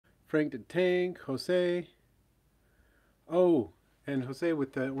Frank the Tank, Jose. Oh, and Jose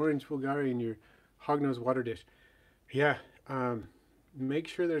with the orange Bulgari in your hognose water dish. Yeah, um, make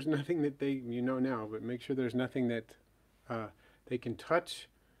sure there's nothing that they, you know now, but make sure there's nothing that uh, they can touch,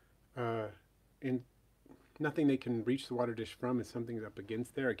 uh, and nothing they can reach the water dish from is something's up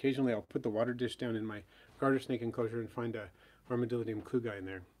against there. Occasionally I'll put the water dish down in my garter snake enclosure and find a Armadillidium klugi in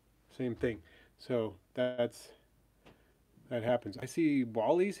there. Same thing. So that happens. I see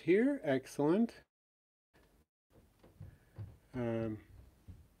Wally's here. Excellent. Um,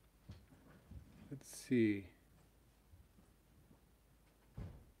 let's see.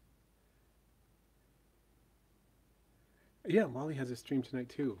 Yeah, Wally has a stream tonight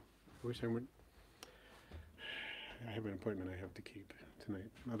too. I wish I went. I have an appointment I have to keep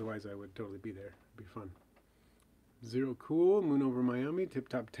tonight. Otherwise, I would totally be there. It'd be fun. Zero Cool, Moon Over Miami, Tip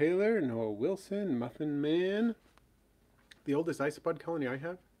Top Taylor, Noah Wilson, Muffin Man. The oldest isopod colony I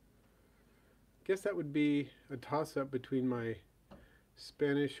have? Guess that would be a toss-up between my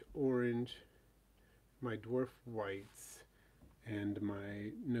Spanish Orange, my Dwarf Whites, and my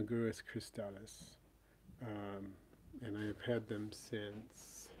Nagurus Cristalis. And I have had them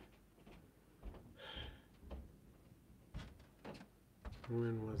since...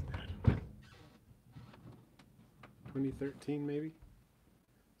 When was that? 2013 maybe?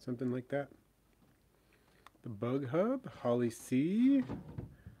 Something like that. The Bug Hub, Holly C,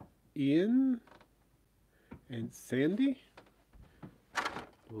 Ian, and Sandy.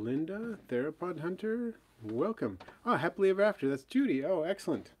 Linda, Theropod Hunter, welcome. Ah, Happily Ever After, that's Judy. Oh,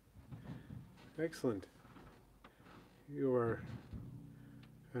 excellent. Excellent. You are...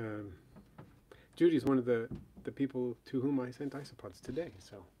 Judy's one of the people to whom I sent isopods today,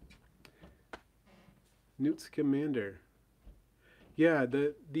 so... Newt's Commander. Yeah,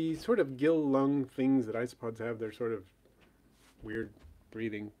 the sort of gill lung things that isopods have, they're sort of weird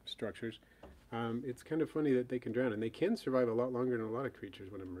breathing structures. It's kind of funny that they can drown, and they can survive a lot longer than a lot of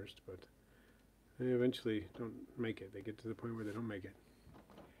creatures when immersed, but they eventually don't make it. They get to the point where they don't make it.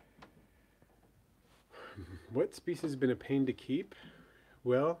 What species has been a pain to keep?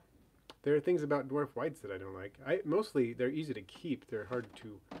 Well, there are things about dwarf whites that I don't like. Mostly, they're easy to keep. They're hard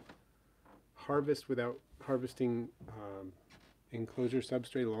to harvest without harvesting enclosure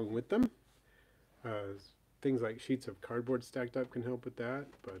substrate along with them. Things like sheets of cardboard stacked up can help with that,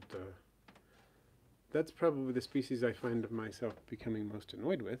 but that's probably the species I find myself becoming most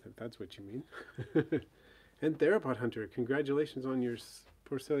annoyed with, if that's what you mean. And Theropod Hunter, congratulations on your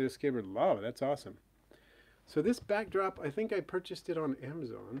Porcelio scabbard lava. That's awesome. So this backdrop, I think I purchased it on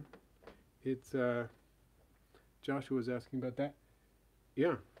Amazon. It's, Joshua was asking about that.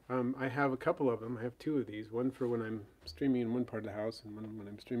 Yeah, I have a couple of them. I have two of these. One for when I'm streaming in one part of the house, and one when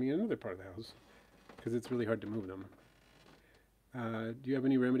I'm streaming in another part of the house, because it's really hard to move them. Do you have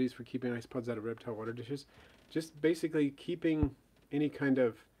any remedies for keeping isopods out of reptile water dishes? Just basically keeping any kind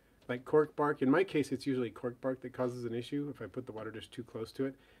of, like cork bark. In my case, it's usually cork bark that causes an issue if I put the water dish too close to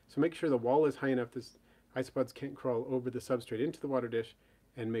it. So make sure the wall is high enough that isopods can't crawl over the substrate into the water dish,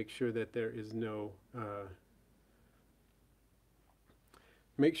 and make sure that there is no...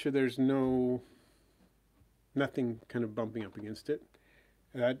 make sure there's nothing kind of bumping up against it.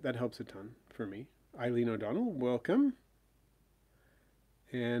 That helps a ton for me. Eileen O'Donnell, welcome.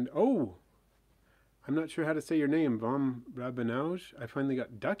 And oh, I'm not sure how to say your name, Vom Rabanauj. I finally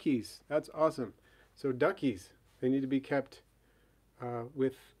got duckies. That's awesome. So duckies, they need to be kept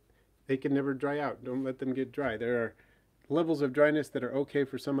they can never dry out. Don't let them get dry. There are levels of dryness that are okay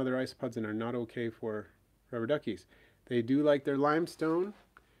for some other isopods and are not okay for rubber duckies. They do like their limestone,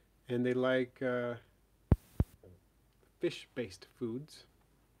 and they like fish-based foods.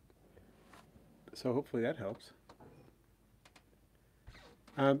 So hopefully that helps.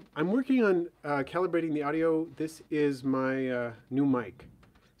 I'm working on calibrating the audio. This is my new mic.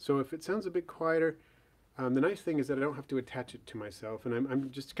 So if it sounds a bit quieter, the nice thing is that I don't have to attach it to myself, and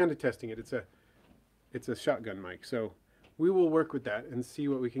I'm just kind of testing it. It's a shotgun mic, so we will work with that and see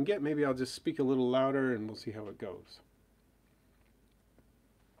what we can get. Maybe I'll just speak a little louder, and we'll see how it goes.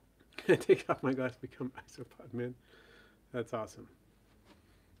 Take off my glass, become isopod man. That's awesome.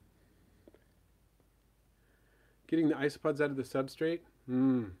 Getting the isopods out of the substrate?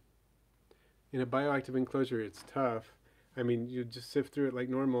 In a bioactive enclosure, it's tough. I mean, you just sift through it like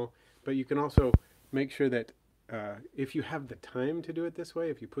normal, but you can also make sure that if you have the time to do it this way,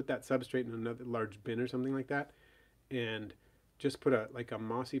 if you put that substrate in another large bin or something like that, and just put like a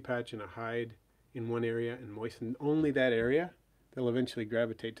mossy patch and a hide in one area and moisten only that area, they'll eventually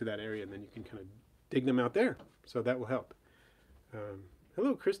gravitate to that area, and then you can kind of dig them out there. So that will help.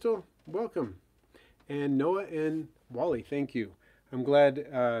 Hello, Crystal. Welcome. And Noah and Wally, thank you. I'm glad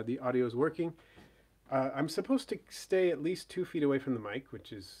the audio is working. I'm supposed to stay at least 2 feet away from the mic,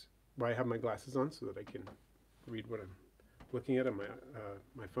 which is why I have my glasses on so that I can read what I'm looking at on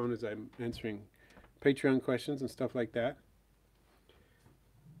my phone as I'm answering Patreon questions and stuff like that.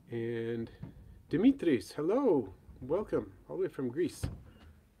 And Dimitris, hello, welcome, all the way from Greece,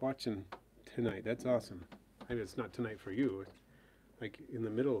 watching tonight. That's awesome. I mean, it's not tonight for you, like in the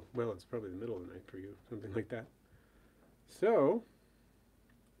middle. Well, it's probably the middle of the night for you, something like that. So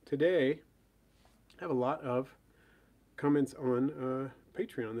today, I have a lot of comments on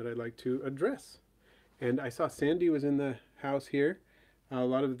Patreon that I'd like to address. And I saw Sandy was in the house here. A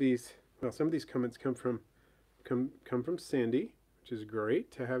lot of these, well, some of these comments come from Sandy, which is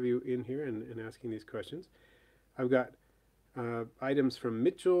great to have you in here and asking these questions. I've got items from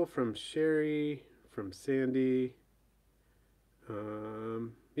Mitchell, from Sherry, from Sandy.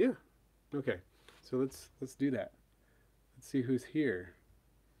 Yeah, okay. So let's do that. Let's see who's here.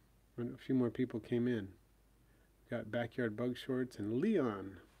 A few more people came in. Got Backyard Bug Shorts and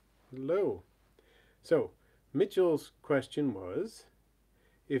Leon. Hello. So, Mitchell's question was,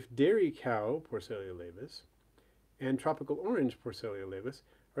 if dairy cow, Porcelia laevis, and tropical orange, Porcelia laevis,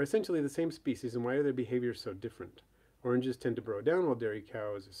 are essentially the same species, and why are their behaviors so different? Oranges tend to burrow down while dairy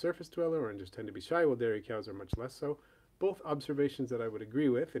cow is a surface dweller. Oranges tend to be shy while dairy cows are much less so. Both observations that I would agree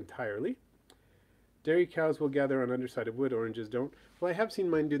with entirely. Dairy cows will gather on underside of wood, oranges don't. Well, I have seen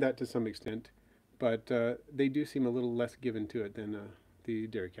mine do that to some extent, but they do seem a little less given to it than the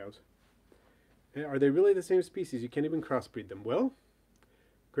dairy cows. Are they really the same species? You can't even crossbreed them. Well,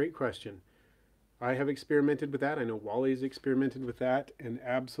 great question. I have experimented with that. I know Wally's experimented with that, and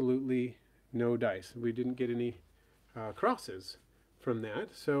absolutely no dice. We didn't get any crosses from that.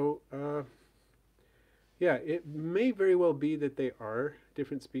 So, yeah, it may very well be that they are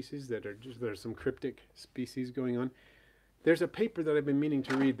different species, that are just, there's some cryptic species going on. There's a paper that I've been meaning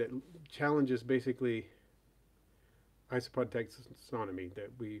to read that challenges basically isopod taxonomy,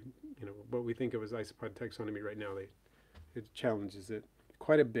 that we, what we think of as isopod taxonomy right now, it challenges it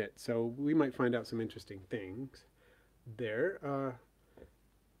quite a bit. So we might find out some interesting things there.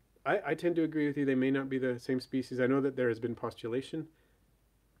 I tend to agree with you. They may not be the same species. I know that there has been postulation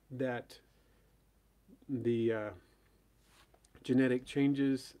that the genetic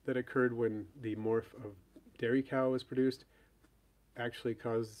changes that occurred when the morph of dairy cow was produced actually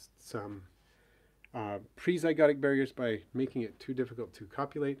caused some pre-zygotic barriers by making it too difficult to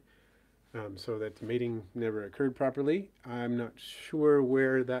copulate, so that mating never occurred properly. I'm not sure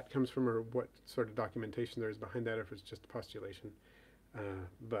where that comes from or what sort of documentation there is behind that, if it's just postulation,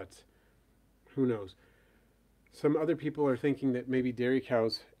 but who knows. Some other people are thinking that maybe dairy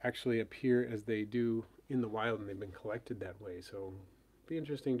cows actually appear as they do in the wild and they've been collected that way, so it'll be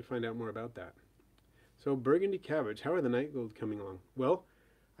interesting to find out more about that. So Burgundy Cabbage, how are the night gold coming along? Well,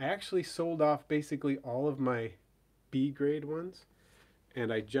 I actually sold off basically all of my B grade ones,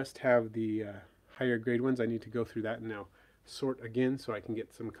 and I just have the higher grade ones. I need to go through that and now sort again so I can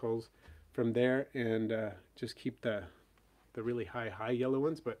get some culls from there, and just keep the really high yellow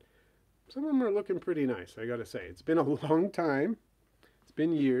ones, but some of them are looking pretty nice, I gotta say. It's been a long time. It's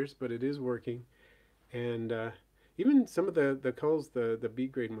been years, but it is working. And even some of the culls, the B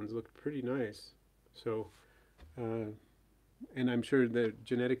grade ones, look pretty nice. So, and I'm sure that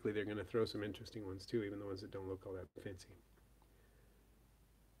genetically they're going to throw some interesting ones too, even the ones that don't look all that fancy.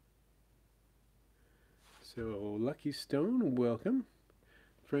 So, Lucky Stone, welcome.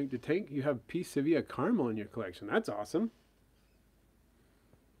 Frank the Tank, you have P. Sevilla Caramel in your collection. That's awesome.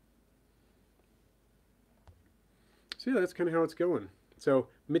 So yeah, that's kind of how it's going. So,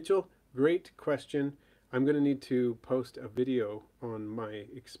 Mitchell, great question. I'm going to need to post a video on my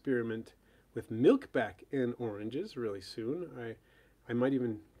experiment with milkback and oranges really soon. I might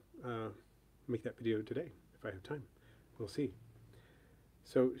even make that video today if I have time. We'll see.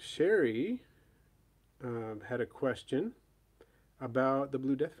 So Sherry had a question about the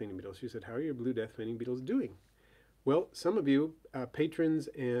blue death feigning beetles. She said, how are your blue death feigning beetles doing? Well, some of you patrons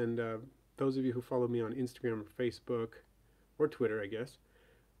and those of you who follow me on Instagram or Facebook or Twitter, I guess,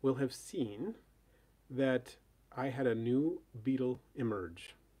 will have seen that I had a new beetle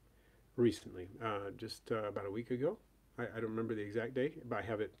emerge recently, just about a week ago. I don't remember the exact day, but I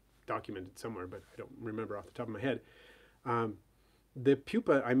have it documented somewhere, but I don't remember off the top of my head. The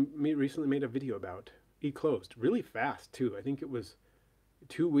pupa I recently made a video about eclosed really fast too. I think it was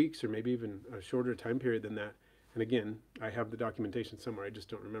 2 weeks or maybe even a shorter time period than that. And again, I have the documentation somewhere. I just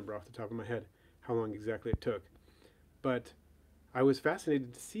don't remember off the top of my head how long exactly it took. But I was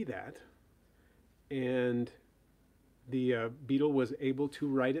fascinated to see that. And the beetle was able to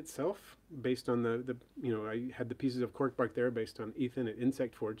right itself based on the I had the pieces of cork bark there based on Ethan at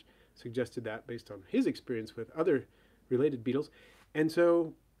Insect Forge suggested that based on his experience with other related beetles, and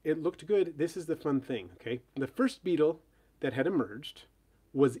so it looked good. This is the fun thing, okay? The first beetle that had emerged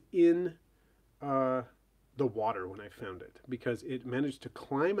was in the water when I found it, because it managed to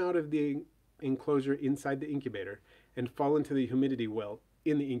climb out of the enclosure inside the incubator and fall into the humidity well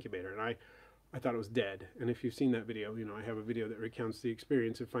in the incubator, and I thought it was dead. And if you've seen that video, I have a video that recounts the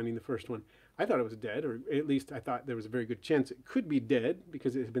experience of finding the first one. I thought it was dead, or at least I thought there was a very good chance it could be dead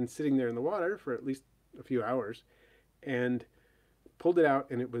because it had been sitting there in the water for at least a few hours, and pulled it out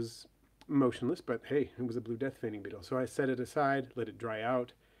and it was motionless, but hey, it was a blue death feigning beetle. So I set it aside, let it dry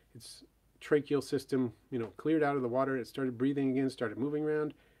out. Its tracheal system, cleared out of the water. It started breathing again, started moving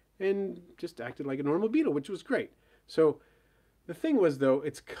around, and just acted like a normal beetle, which was great. So the thing was, though,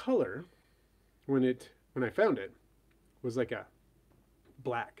 its color when I found it was like a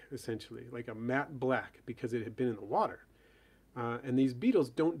black, essentially, like a matte black, because it had been in the water. And these beetles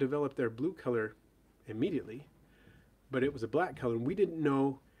don't develop their blue color immediately, but it was a black color, and we didn't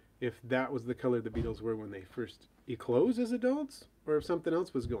know if that was the color the beetles were when they first eclose as adults, or if something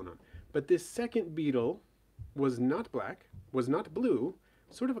else was going on. But this second beetle was not black, was not blue,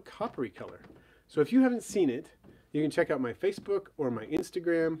 sort of a coppery color. So if you haven't seen it, you can check out my Facebook or my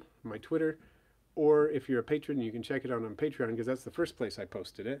Instagram, my Twitter, or if you're a patron, you can check it out on Patreon, because that's the first place I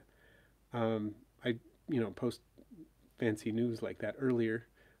posted it. I post fancy news like that earlier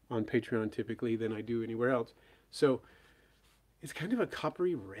on Patreon typically than I do anywhere else. So it's kind of a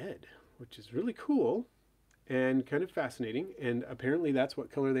coppery red, which is really cool and kind of fascinating. And apparently that's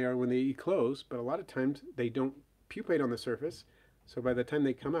what color they are when they eclose, but a lot of times they don't pupate on the surface. So by the time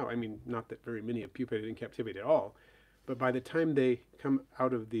they come out, I mean, not that very many have pupated in captivity at all, but by the time they come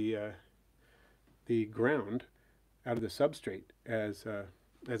out of the ground, out of the substrate as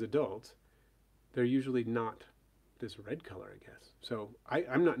adults, they're usually not this red color, I guess. So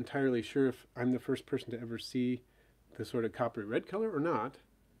I'm not entirely sure if I'm the first person to ever see the sort of coppery red color or not,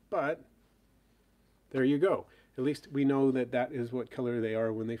 but there you go. At least we know that that is what color they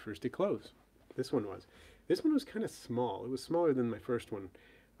are when they first eclose. This one was. This one was kind of small. It was smaller than my first one.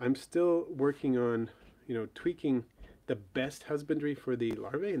 I'm still working on, tweaking the best husbandry for the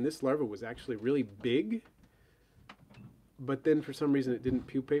larvae, and this larva was actually really big, but then for some reason it didn't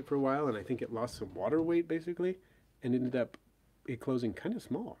pupate for a while, and I think it lost some water weight basically, and ended up eclosing kind of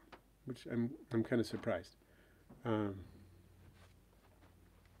small, which I'm kind of surprised.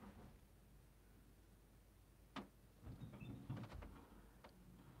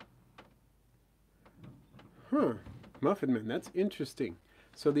 Muffin Man, that's interesting.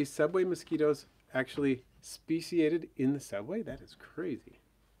 So these subway mosquitoes actually speciated in the subway? That is crazy.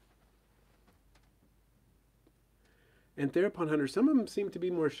 And theropod hunters, some of them seem to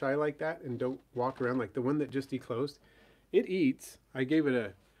be more shy like that and don't walk around, like the one that just eclosed. It eats. I gave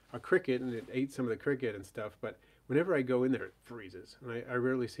it a cricket and it ate some of the cricket and stuff, but whenever I go in there, it freezes, and I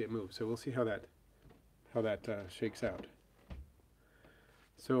rarely see it move. So we'll see how that shakes out.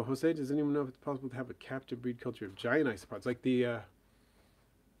 So Jose, does anyone know if it's possible to have a captive breed culture of giant isopods, like the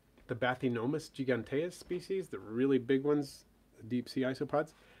Bathynomus giganteus species, the really big ones, the deep sea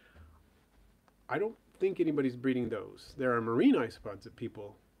isopods? I don't think anybody's breeding those. There are marine isopods that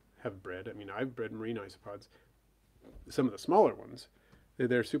people have bred. I mean, I've bred marine isopods. Some of the smaller ones,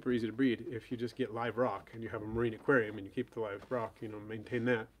 they're super easy to breed if you just get live rock and you have a marine aquarium and you keep the live rock, maintain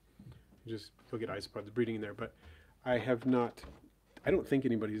that. You'll get isopods breeding in there. But I don't think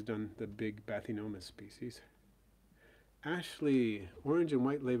anybody's done the big Bathynomus species. Ashley, orange and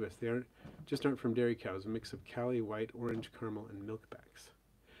white labus. They aren't from dairy cows. A mix of Cali, white, orange, caramel, and milkbacks.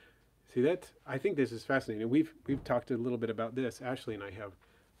 See that? I think this is fascinating. We've talked a little bit about this. Ashley and I have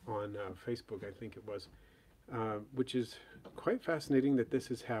on Facebook, I think it was, which is quite fascinating that this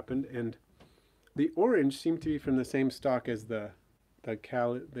has happened. And the orange seemed to be from the same stock as the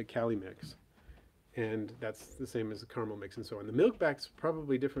Cali mix, and that's the same as the caramel mix and so on. The milkback's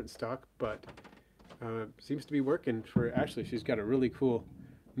probably different stock, but seems to be working for Ashley. She's got a really cool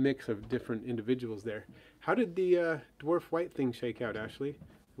mix of different individuals there. How did the dwarf white thing shake out, Ashley?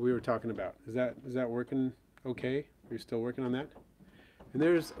 We were talking about. Is that working okay? Are you still working on that? And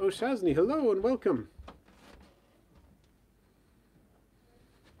there's Oshazni. Hello and welcome.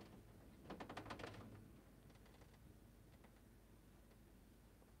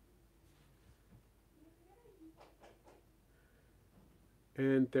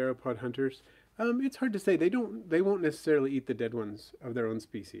 And theropod hunters. It's hard to say. They won't necessarily eat the dead ones of their own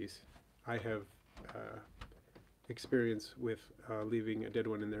species. I have experience with leaving a dead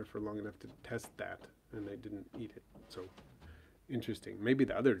one in there for long enough to test that, and they didn't eat it. so interesting. Maybe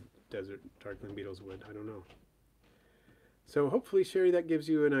the other desert darkling beetles would. I don't know. So hopefully, Sherry, that gives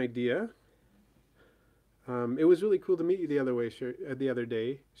you an idea. It was really cool to meet you the other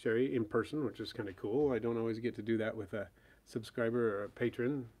day, Sherry, in person, which is kind of cool. I don't always get to do that with a subscriber or a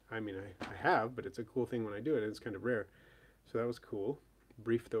patron. I mean, I have, but it's a cool thing when I do it. It's kind of rare. So that was cool.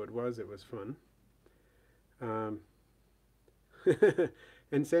 Brief though it was fun.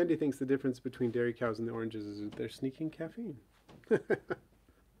 And Sandy thinks the difference between dairy cows and the oranges is that they're sneaking caffeine.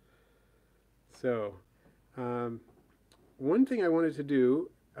 So, one thing I wanted to do,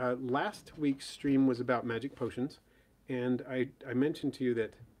 last week's stream was about magic potions, and I mentioned to you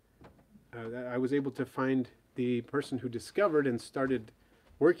that I was able to find the person who discovered and started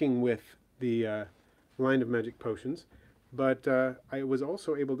working with the line of magic potions, but I was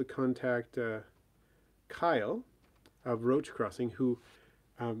also able to contact Kyle of Roach Crossing, who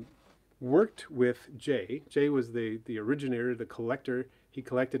worked with Jay. Jay was the originator, the collector. He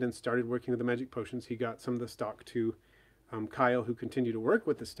collected and started working with the magic potions. He got some of the stock to Kyle, who continued to work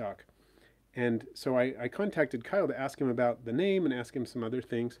with the stock. And so I contacted Kyle to ask him about the name and ask him some other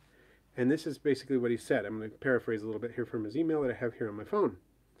things. And this is basically what he said. I'm going to paraphrase a little bit here from his email that I have here on my phone.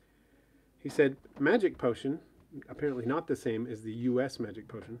 He said, magic potion, apparently not the same as the U.S. magic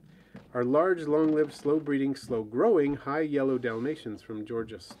potion, are large, long-lived, slow-breeding, slow-growing, high yellow Dalmatians from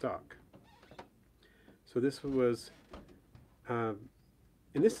Georgia stock. So this was, and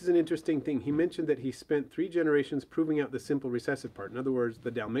this is an interesting thing. He mentioned that he spent 3 generations proving out the simple recessive part, in other words,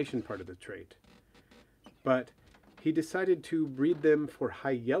 the Dalmatian part of the trait. But he decided to breed them for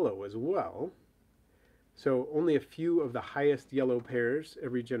high yellow as well. So only a few of the highest yellow pairs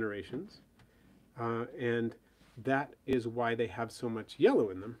every generations. And that is why they have so much yellow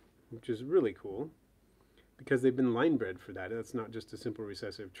in them, which is really cool, because they've been line bred for that. That's not just a simple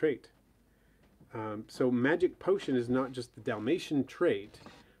recessive trait. So magic potion is not just the Dalmatian trait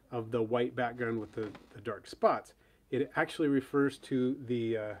of the white background with the dark spots. It actually refers to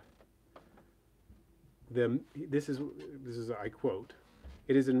this is I quote,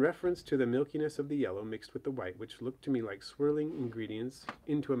 "It is in reference to the milkiness of the yellow mixed with the white, which looked to me like swirling ingredients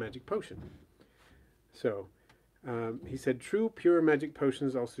into a magic potion." So he said, true pure magic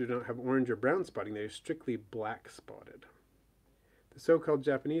potions also do not have orange or brown spotting. They are strictly black spotted. The so-called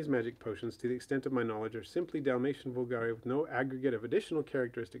Japanese magic potions, to the extent of my knowledge, are simply Dalmatian vulgari with no aggregate of additional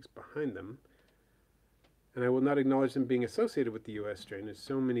characteristics behind them. And I will not acknowledge them being associated with the U.S. strain, as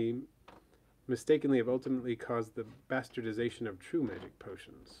so many mistakenly have ultimately caused the bastardization of true magic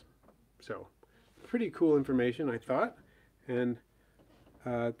potions. So, pretty cool information, I thought. And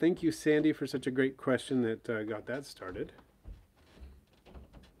thank you, Sandy, for such a great question that got that started.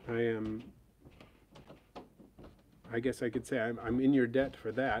 I guess I could say I'm in your debt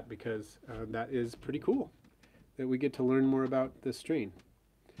for that, because that is pretty cool that we get to learn more about this strain.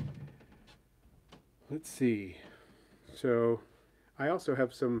 Let's see. So I also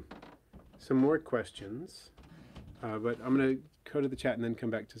have some more questions, but I'm going to go to the chat and then come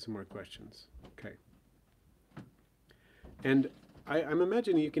back to some more questions. Okay. And I'm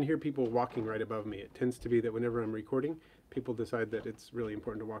imagining you can hear people walking right above me. It tends to be that whenever I'm recording, people decide that it's really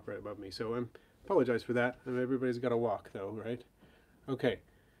important to walk right above me. So I apologize for that. Everybody's got to walk, though, right? Okay.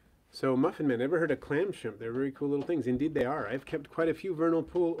 So Muffin Man, ever heard of clam shrimp? They're very cool little things. Indeed they are. I've kept quite a few vernal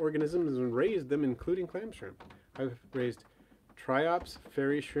pool organisms and raised them, including clam shrimp. I've raised triops,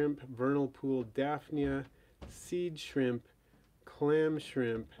 fairy shrimp, vernal pool daphnia, seed shrimp, clam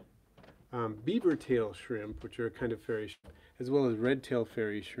shrimp, beaver tail shrimp, which are a kind of fairy shrimp, as well as red tail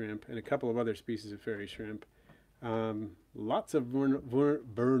fairy shrimp, and a couple of other species of fairy shrimp. Lots of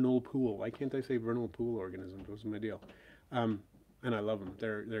vernal pool. Why can't I say vernal pool organisms? What's my deal? And I love them.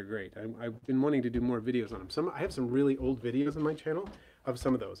 They're great. I've been wanting to do more videos on them. I have some really old videos on my channel of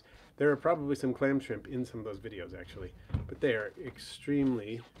some of those. There are probably some clam shrimp in some of those videos, actually. But they are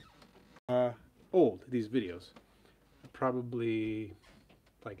extremely old, these videos. Probably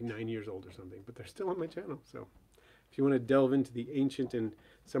like 9 years old or something. But they're still on my channel. So if you want to delve into the ancient and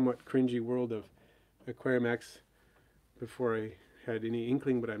somewhat cringy world of Aquarimax before I had any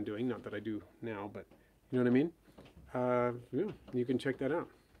inkling what I'm doing, not that I do now, but you know what I mean? Yeah, you can check that out.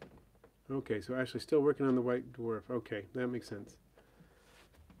 Okay, so Ashley's still working on the white dwarf. Okay, that makes sense.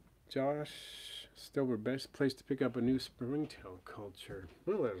 Josh, still the best place to pick up a new springtail culture.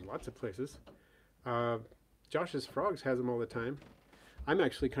 Well, there's lots of places. Josh's Frogs has them all the time. I'm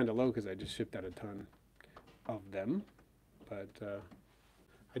actually kind of low because I just shipped out a ton of them. But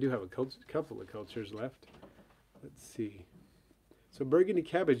I do have a couple of cultures left. Let's see. So burgundy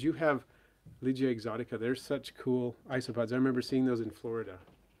cabbage, you have Ligia exotica. They're such cool isopods. I remember seeing those in Florida.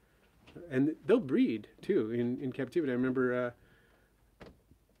 And they'll breed too in captivity. I remember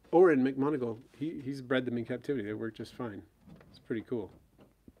Oren McMonigal, he's bred them in captivity. They work just fine. It's pretty cool.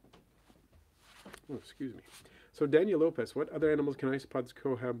 Oh, excuse me. So Daniel Lopez, what other animals can isopods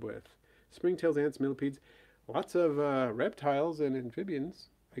cohab with? Springtails, ants, millipedes, lots of reptiles and amphibians.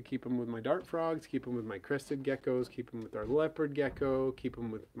 I keep them with my dart frogs, keep them with my crested geckos, keep them with our leopard gecko, keep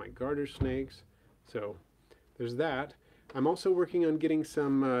them with my garter snakes. So there's that. I'm also working on getting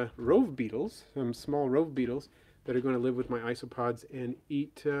some rove beetles, some small rove beetles that are going to live with my isopods and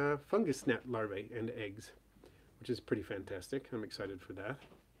eat fungus gnat larvae and eggs, which is pretty fantastic. I'm excited for that.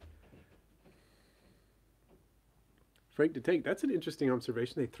 Frank to take, that's an interesting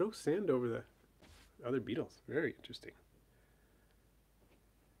observation. They throw sand over the other beetles. Very interesting.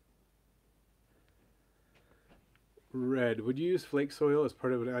 Red, would you use flake soil as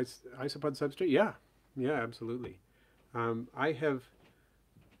part of an isopod substrate? Yeah, absolutely. I have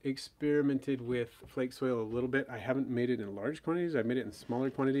experimented with flake soil a little bit. I haven't made it in large quantities. I've made it in smaller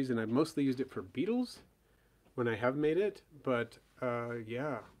quantities, and I've mostly used it for beetles when I have made it. But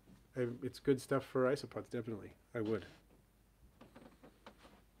yeah, it's good stuff for isopods, definitely. I would.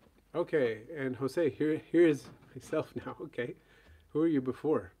 Okay, and Jose, here is myself now. Okay, who are you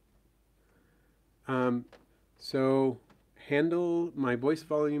before? So handle, my voice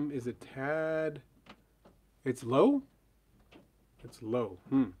volume is a tad, it's low? It's low.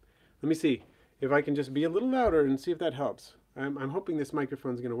 Let me see if I can just be a little louder and see if that helps. I'm hoping this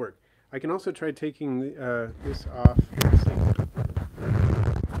microphone's going to work. I can also try taking this off.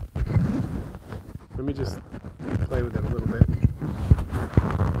 Let me just play with it a little bit.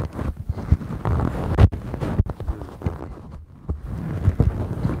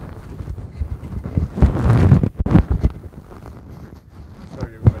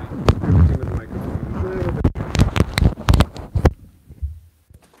 Sorry, everybody. Everything with the microphone a little bit.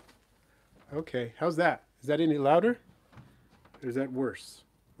 Okay, how's that? Is that any louder? Or is that worse?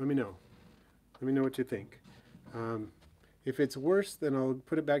 Let me know. Let me know what you think. If it's worse, then I'll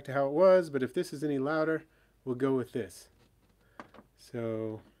put it back to how it was, but if this is any louder, we'll go with this.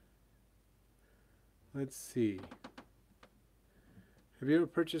 So, let's see. Have you ever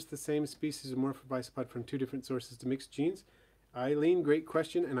purchased the same species of morphovisopod from two different sources to mix genes? Eileen, great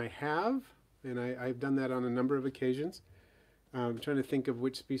question, and I have, and I've done that on a number of occasions. I'm trying to think of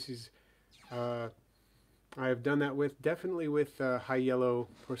which species I've done that with. Definitely with high yellow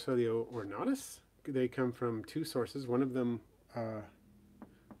Porcelio ornatus. They come from two sources. One of them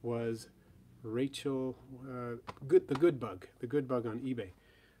was Rachel, the good bug on eBay.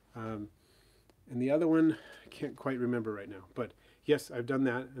 And the other one, I can't quite remember right now. But yes, I've done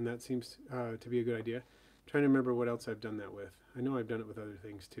that, and that seems to be a good idea. I'm trying to remember what else I've done that with. I know I've done it with other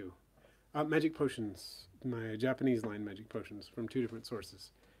things too. Magic potions, my Japanese line magic potions from two different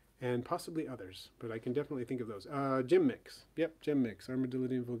sources. And possibly others, but I can definitely think of those. Gem mix. Yep, gem mix.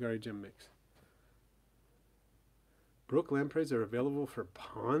 Armadillidium vulgare gem mix. Brook lampreys are available for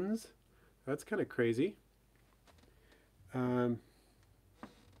ponds? That's kind of crazy.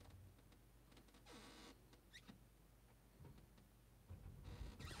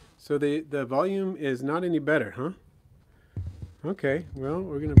 So the volume is not any better, huh? Okay, well,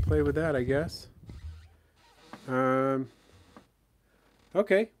 we're going to play with that, I guess.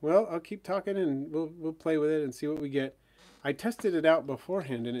 Okay, well, I'll keep talking and we'll play with it and see what we get. I tested it out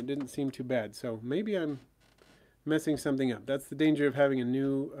beforehand and it didn't seem too bad, so maybe I'm messing something up. That's the danger of having a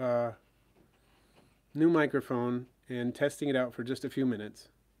new microphone and testing it out for just a few minutes.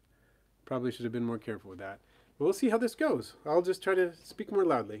 Probably should have been more careful with that. But we'll see how this goes. I'll just try to speak more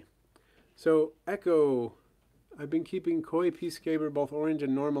loudly. So, Echo, I've been keeping koi peacecaber both orange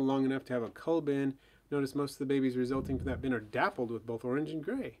and normal long enough to have a cull bin. Notice most of the babies resulting from that bin are dappled with both orange and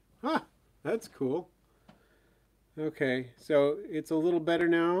gray. Ah, that's cool. Okay, so it's a little better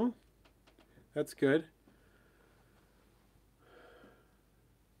now. That's good.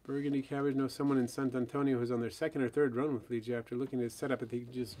 Burgundy Cabbage knows someone in San Antonio who's on their second or third run with Legia. After looking at his setup, he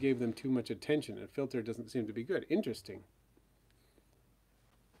just gave them too much attention. A filter doesn't seem to be good. Interesting.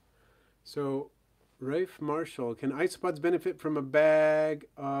 So, Rafe Marshall, can isopods benefit from a bag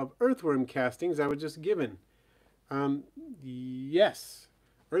of earthworm castings I was just given? Yes.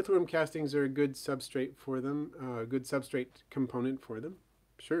 Earthworm castings are a good substrate for them, a good substrate component for them.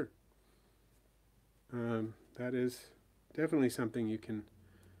 Sure. That is definitely something you can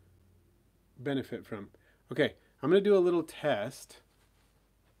benefit from. Okay, I'm going to do a little test.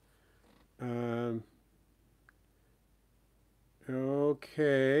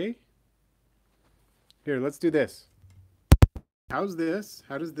 Okay. Here, let's do this. How's this?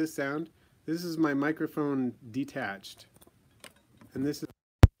 How does this sound? This is my microphone detached. And this is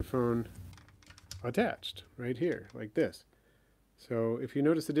my microphone attached right here, like this. So if you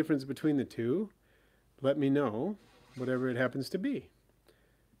notice the difference between the two, let me know, whatever it happens to be.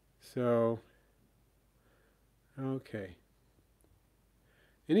 So, okay.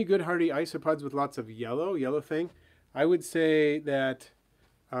 Any good hardy isopods with lots of yellow thing? I would say that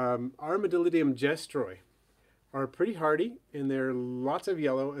Armadillidium gestroi are pretty hardy, and they're lots of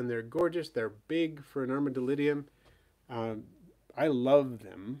yellow, and they're gorgeous. They're big for an Armadillidium. I love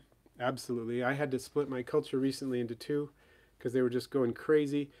them, absolutely. I had to split my culture recently into two because they were just going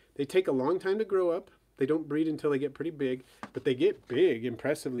crazy. They take a long time to grow up. They don't breed until they get pretty big, but they get big,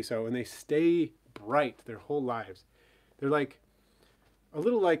 impressively so, and they stay bright their whole lives. They're like a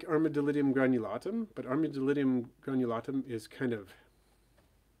little like Armadillidium granulatum, but Armadillidium granulatum is kind of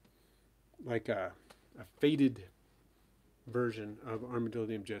like a faded version of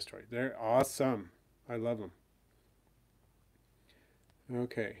Armadillidium gestroi. They're awesome. I love them.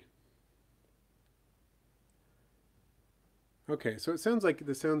 Okay. Okay, so it sounds like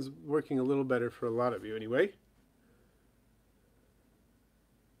the sound's working a little better for a lot of you anyway.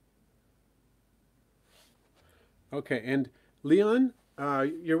 Okay, and Leon,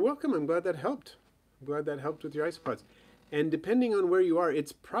 you're welcome. I'm glad that helped. I'm glad that helped with your isopods. And depending on where you are,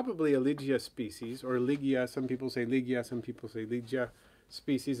 it's probably a Ligia species, or Ligia. Some people say Ligia, some people say Ligia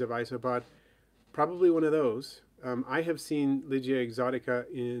species of isopod. Probably one of those. I have seen Ligia exotica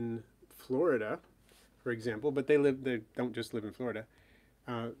in Florida, for example, but they don't just live in Florida.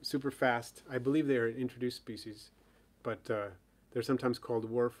 Super fast. I believe they are an introduced species, but they're sometimes called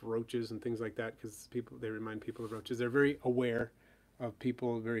wharf roaches and things like that because they remind people of roaches. They're very aware of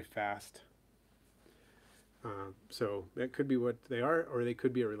people, very fast. So that could be what they are, or they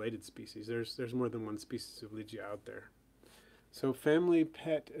could be a related species. There's more than one species of Ligia out there. So family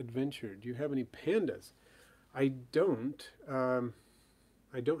pet adventure. Do you have any pandas? I don't.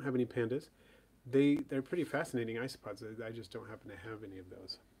 I don't have any pandas. They're pretty fascinating isopods. I just don't happen to have any of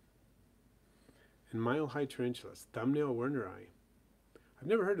those. And mile-high tarantulas, thumbnail werneri. I've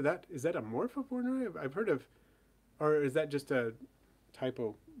never heard of that. Is that a morph of werneri? I've heard of, or is that just a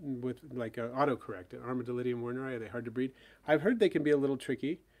typo with like an autocorrect? Armadillidium werneri, are they hard to breed? I've heard they can be a little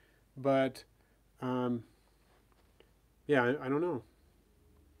tricky, but yeah, I don't know.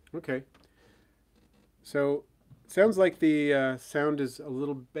 Okay. So sounds like the sound is a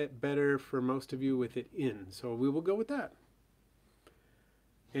little bit better for most of you with it in, so we will go with that.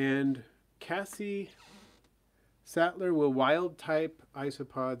 And Cassie Sattler, will wild type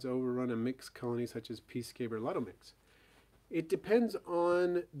isopods overrun a mixed colony such as Peacecaber Lotomix? It depends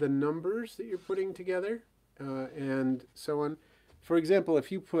on the numbers that you're putting together and so on. For example,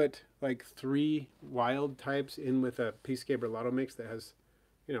 if you put like 3 wild types in with a Peacecaber Lotomix that has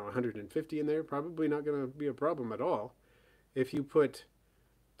 150 in there, probably not going to be a problem at all. If you put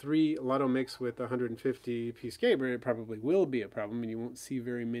 3 Lotomix with 150 Peacecaber, it probably will be a problem, and you won't see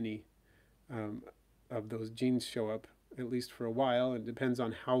very many of those genes show up, at least for a while. It depends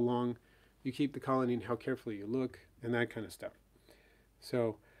on how long you keep the colony and how carefully you look and that kind of stuff.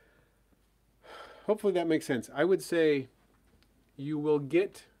 So hopefully that makes sense. I would say you will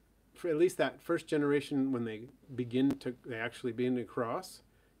get, for at least that first generation, when they actually begin to cross,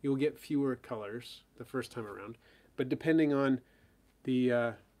 you'll get fewer colors the first time around. But depending on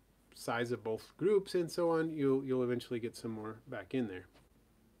the size of both groups and so on, you'll eventually get some more back in there.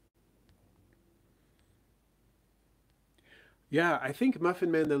 Yeah, I think Muffin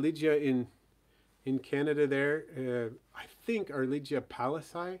Man, the Ligia in Canada there, I think are Ligia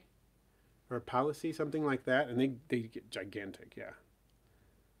palisi or palisi, something like that, and they get gigantic, yeah.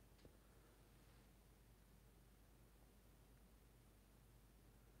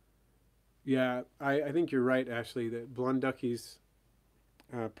 Yeah, I think you're right, Ashley, that blonde duckies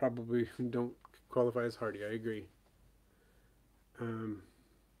probably don't qualify as hardy. I agree.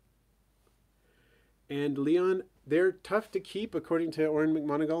 And Leon, they're tough to keep, according to Oren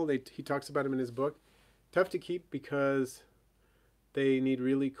McMonigal. He talks about them in his book. Tough to keep because they need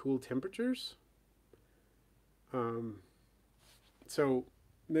really cool temperatures. So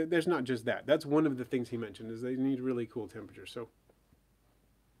there's not just that. That's one of the things he mentioned, is they need really cool temperatures. So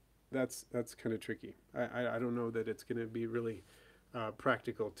that's kind of tricky. I don't know that it's going to be really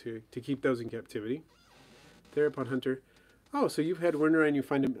practical to keep those in captivity. Therapod Hunter. Oh, so you've had Werneri and you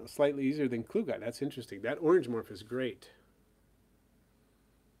find him slightly easier than Klugai. That's interesting. That orange morph is great.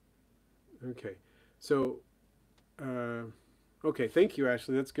 Okay. So, okay, thank you,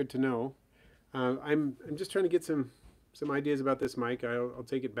 Ashley. That's good to know. I'm just trying to get some ideas about this mic. I'll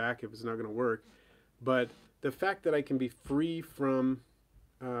take it back if it's not going to work. But the fact that I can be free from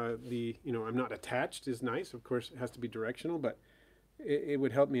I'm not attached is nice. Of course, it has to be directional, but it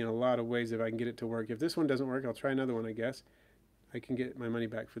would help me in a lot of ways if I can get it to work. If this one doesn't work, I'll try another one, I guess. I can get my money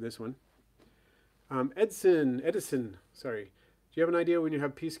back for this one. Edison, sorry. Do you have an idea when you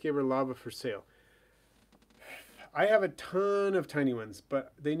have Peacekeeper lava for sale? I have a ton of tiny ones,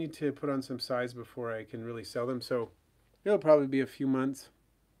 but they need to put on some size before I can really sell them. So it'll probably be a few months.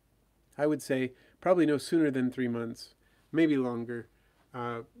 I would say probably no sooner than 3 months, maybe longer.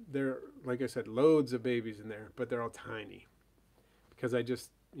 There, like I said, loads of babies in there, but they're all tiny because I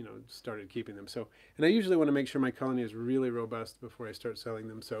just, started keeping them. So, and I usually want to make sure my colony is really robust before I start selling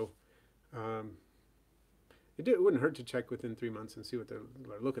them. So, it wouldn't hurt to check within 3 months and see what they're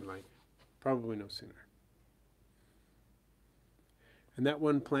looking like. Probably no sooner. And that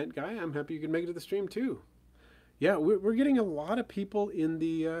one plant guy, I'm happy you could make it to the stream too. Yeah, we're getting a lot of people in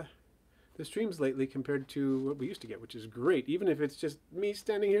the streams lately compared to what we used to get, which is great, even if it's just me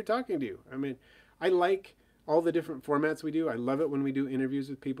standing here talking to you. I mean, I like all the different formats we do. I love it when we do interviews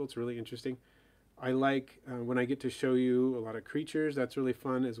with people. It's really interesting. I like when I get to show you a lot of creatures. That's really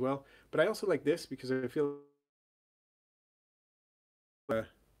fun as well. But I also like this because I feel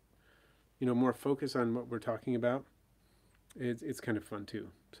more focus on what we're talking about. It's kind of fun too.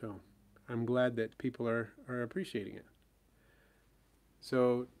 So I'm glad that people are appreciating it.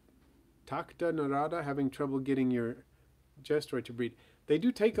 So Takta Narada, having trouble getting your Gestoid to breed. They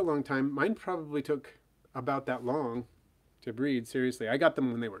do take a long time. Mine probably took about that long to breed, seriously. I got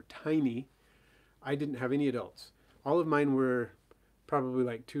them when they were tiny. I didn't have any adults. All of mine were probably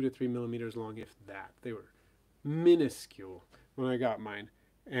like 2 to 3 millimeters long, if that. They were minuscule when I got mine.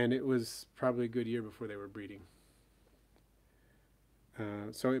 And it was probably a good year before they were breeding.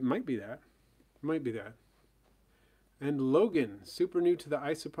 So it might be that. It might be that. And Logan, super new to the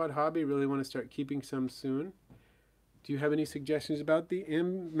isopod hobby, really want to start keeping some soon. Do you have any suggestions about the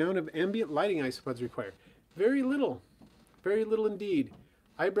amount of ambient lighting isopods require? Very little indeed.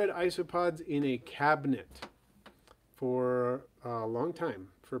 I bred isopods in a cabinet for a long time,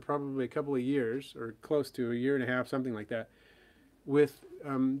 for probably a couple of years, or close to a year and a half, something like that. With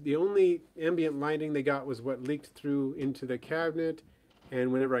the only ambient lighting they got was what leaked through into the cabinet,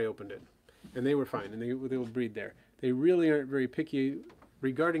 and whenever I opened it. And they were fine, and they will breed there. They really aren't very picky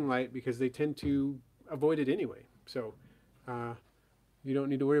regarding light because they tend to avoid it anyway. So you don't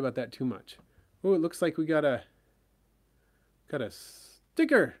need to worry about that too much. Oh, it looks like we got a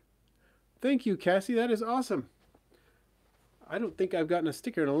sticker. Thank you, Cassie. That is awesome. I don't think I've gotten a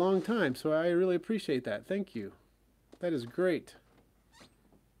sticker in a long time, so I really appreciate that. Thank you. That is great.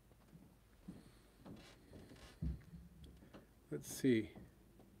 Let's see.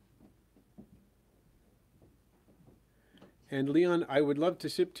 And Leon, I would love to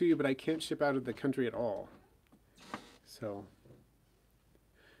ship to you, but I can't ship out of the country at all. So,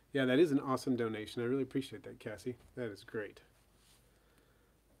 yeah, that is an awesome donation. I really appreciate that, Cassie. That is great.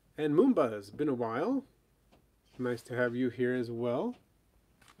 And Moomba, been a while. Nice to have you here as well.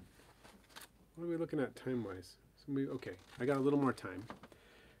 What are we looking at time-wise? Okay, I got a little more time.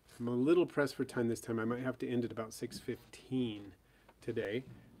 I'm a little pressed for time this time. I might have to end at about 6:15 today,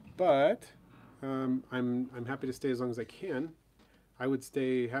 but I'm happy to stay as long as I can. I would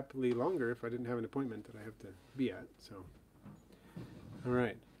stay happily longer if I didn't have an appointment that I have to be at. So, all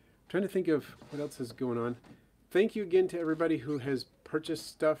right. I'm trying to think of what else is going on. Thank you again to everybody who has purchased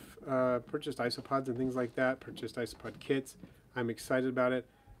stuff, purchased isopods and things like that, purchased isopod kits. I'm excited about it.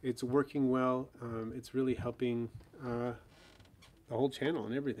 It's working well. It's really helping the whole channel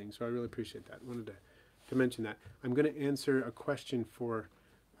and everything. So I really appreciate that. Wanted to mention that. I'm going to answer a question for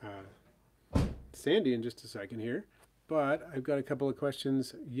Sandy in just a second here, but I've got a couple of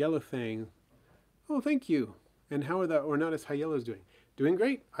questions. Yellow Thing. Oh, thank you. And how are the Ornatus high yellows doing? Doing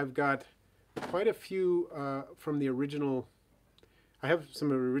great. I've got quite a few from the original. I have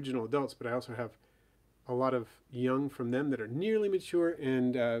some original adults, but I also have a lot of young from them that are nearly mature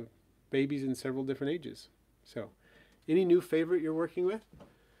and babies in several different ages. So, any new favorite you're working with?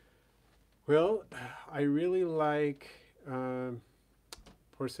 Well, I really like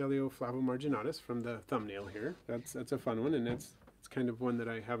Porcellio flavomarginatus from the thumbnail here. That's a fun one, and it's kind of one that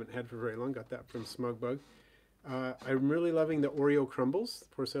I haven't had for very long. Got that from Smugbug. I'm really loving the Oreo crumbles,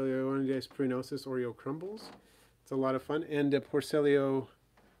 Porcellio prenosis Oreo crumbles. It's a lot of fun, and Porcellio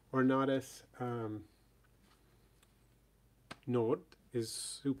ornatus Nord is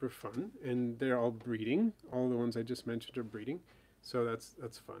super fun, and they're all breeding. All the ones I just mentioned are breeding, so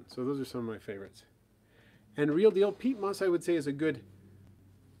that's fun. So those are some of my favorites. And Real Deal peat moss, I would say, is a good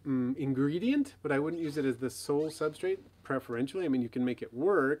ingredient, but I wouldn't use it as the sole substrate preferentially. I mean, you can make it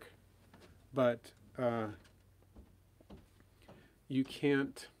work, but you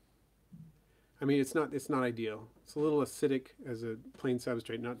can't. I mean, it's not ideal. It's a little acidic as a plain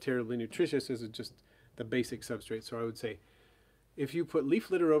substrate, not terribly nutritious as just the basic substrate. So I would say if you put leaf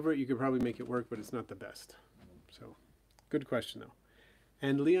litter over it, you could probably make it work, but it's not the best. So good question though.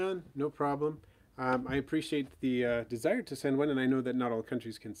 And Leon, no problem. I appreciate the desire to send one, and I know that not all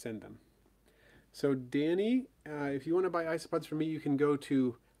countries can send them. So Danny, if you want to buy isopods from me, you can go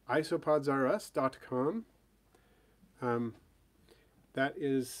to isopodsrus.com. That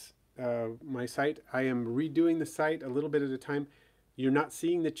is my site. I am redoing the site a little bit at a time. You're not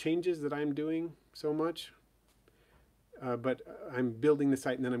seeing the changes that I'm doing so much, but I'm building the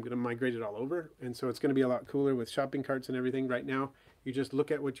site and then I'm going to migrate it all over. And so it's going to be a lot cooler with shopping carts and everything. Right now, you just look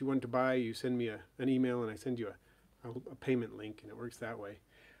at what you want to buy, you send me an email, and I send you a payment link, and it works that way.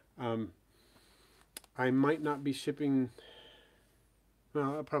 I might not be shipping,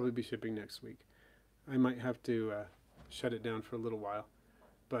 well, I'll probably be shipping next week. I might have to shut it down for a little while,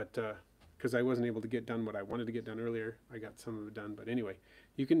 but because I wasn't able to get done what I wanted to get done earlier, I got some of it done. But anyway,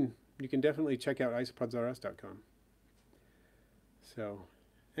 you can definitely check out isopodsrus.com. So,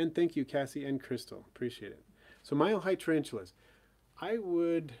 and thank you, Cassie and Crystal. Appreciate it. So mile high tarantulas. I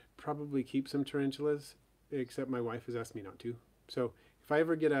would probably keep some tarantulas, except my wife has asked me not to. So if I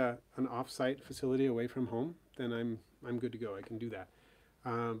ever get an off-site facility away from home, then I'm good to go. I can do that.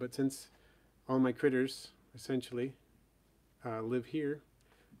 But since all my critters essentially live here,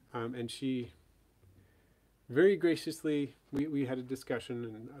 and she very graciously, we had a discussion,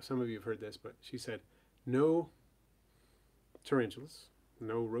 and some of you have heard this, but she said, no tarantulas,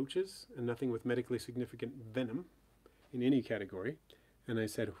 no roaches, and nothing with medically significant venom in any category. And I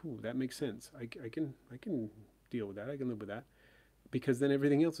said, "Ooh, that makes sense. I can deal with that. I can live with that, because then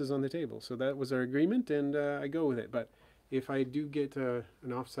everything else is on the table." So that was our agreement, and I go with it. But if I do get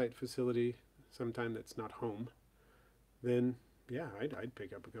an off-site facility sometime that's not home, then yeah, I'd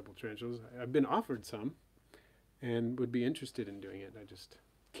pick up a couple tarantulas. I've been offered some, and would be interested in doing it. I just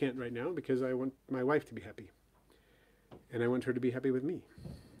can't right now because I want my wife to be happy, and I want her to be happy with me,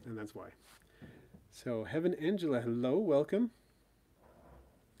 and that's why. So Heaven Angela, hello, welcome.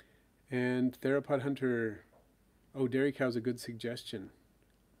 And Theropod Hunter, oh, dairy cow's a good suggestion.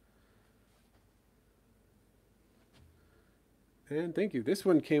 And thank you. This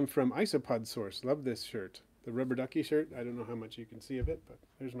one came from Isopod Source. Love this shirt. The rubber ducky shirt. I don't know how much you can see of it, but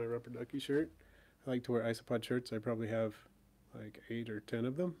there's my rubber ducky shirt. I like to wear Isopod shirts. I probably have like 8 or 10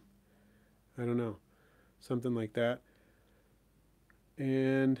 of them. I don't know. Something like that.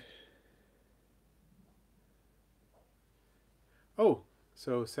 And oh,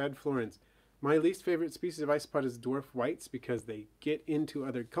 so Sad Florence. My least favorite species of isopod is dwarf whites because they get into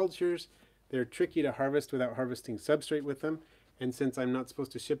other cultures. They're tricky to harvest without harvesting substrate with them. And since I'm not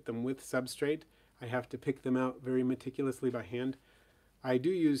supposed to ship them with substrate, I have to pick them out very meticulously by hand. I do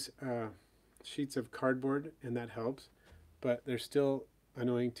use sheets of cardboard, and that helps. But they're still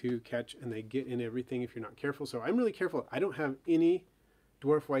annoying to catch, and they get in everything if you're not careful. So I'm really careful. I don't have any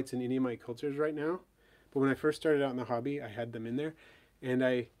dwarf whites in any of my cultures right now. But when I first started out in the hobby, I had them in there. And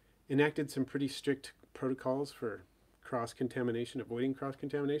I enacted some pretty strict protocols for cross-contamination, avoiding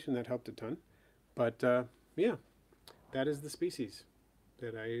cross-contamination. That helped a ton. But yeah, that is the species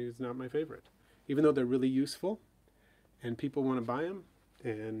that is not my favorite. Even though they're really useful and people want to buy them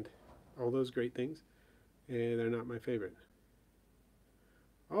and all those great things, they're not my favorite.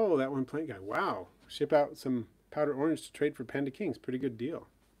 Oh, that one plant guy. Wow. Ship out some powder orange to trade for Panda Kings. Pretty good deal.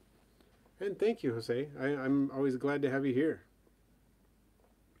 And thank you, Jose. I'm always glad to have you here.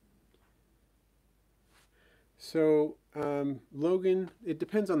 So, Logan, it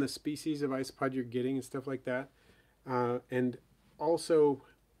depends on the species of isopod you're getting and stuff like that. And also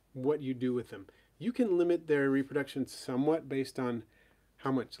what you do with them. You can limit their reproduction somewhat based on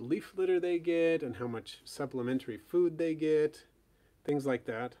how much leaf litter they get and how much supplementary food they get, things like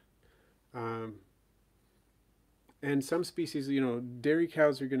that. And some species, you know, dairy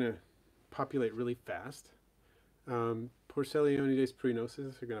cows are going to populate really fast. Porcellonides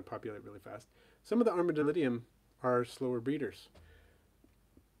pruinosus are going to populate really fast. Some of the Armadillidium are slower breeders,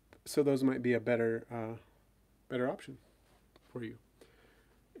 so those might be a better option for you.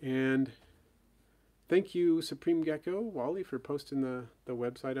 And thank you, Supreme Gecko, Wally, for posting the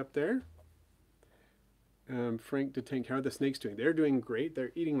website up there. Frank the Tank, how are the snakes doing? They're doing great.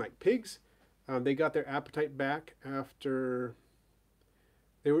 They're eating like pigs. They got their appetite back after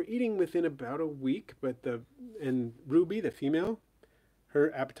they were eating within about a week, but and Ruby, the female,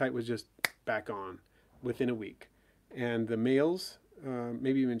 her appetite was just back on within a week. And the males,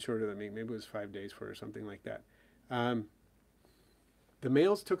 maybe even shorter than me, maybe it was 5 days for her or something like that. The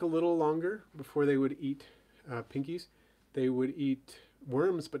males took a little longer before they would eat pinkies. They would eat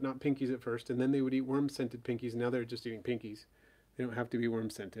worms, but not pinkies at first, and then they would eat worm-scented pinkies. Now they're just eating pinkies. They don't have to be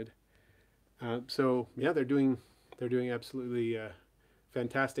worm-scented. So yeah, they're doing absolutely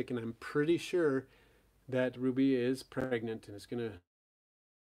fantastic, and I'm pretty sure that Ruby is pregnant and is gonna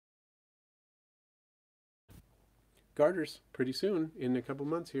garters pretty soon in a couple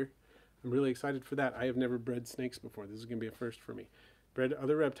months here. I'm really excited for that. I have never bred snakes before. This is gonna be a first for me. Bred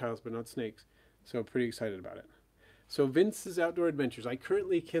other reptiles, but not snakes. So pretty excited about it. So Vince's Outdoor Adventures. I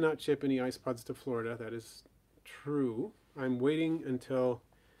currently cannot ship any isopods to Florida. That is true. I'm waiting until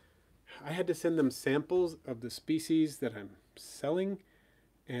I had to send them samples of the species that I'm selling.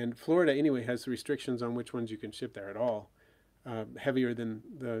 And Florida, anyway, has restrictions on which ones you can ship there at all, heavier than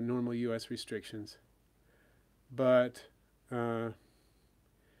the normal U.S. restrictions. But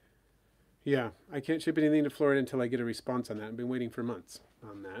yeah, I can't ship anything to Florida until I get a response on that. I've been waiting for months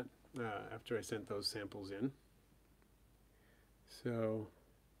on that after I sent those samples in. So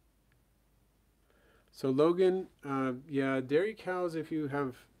Logan, yeah, dairy cows. If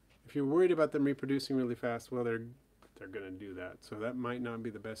you're worried about them reproducing really fast, well, they're going to do that. So that might not be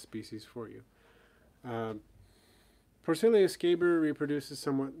the best species for you. Porcelia scaber reproduces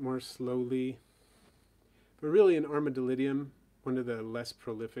somewhat more slowly, but really an armadillidium, one of the less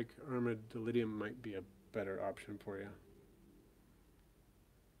prolific armadillidium, might be a better option for you.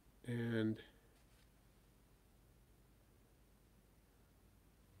 And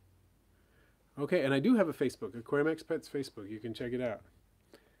okay, and I do have a Facebook, Aquarimax Pets Facebook. You can check it out.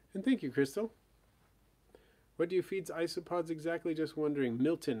 And thank you, Crystal. What do you feed isopods exactly? Just wondering.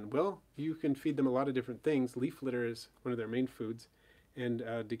 Milton. Well, you can feed them a lot of different things. Leaf litter is one of their main foods, and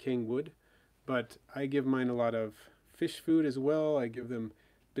decaying wood. But I give mine a lot of fish food as well. I give them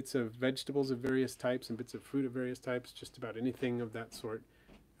bits of vegetables of various types and bits of fruit of various types. Just about anything of that sort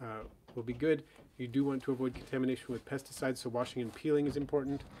will be good. You do want to avoid contamination with pesticides, so washing and peeling is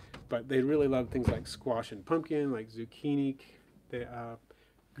important. But they really love things like squash and pumpkin, like zucchini,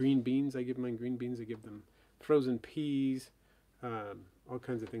 green beans. I give mine green beans. I give them frozen peas, all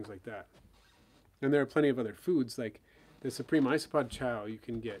kinds of things like that. And there are plenty of other foods, like the Supreme Isopod Chow you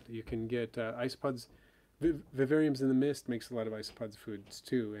can get. You can get isopods. Vivariums in the Mist makes a lot of isopods foods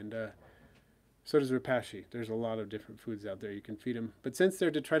too, and so does Rapashi. There's a lot of different foods out there you can feed them. But since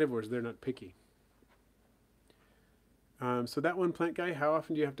they're detritivores, they're not picky. So that one plant guy, how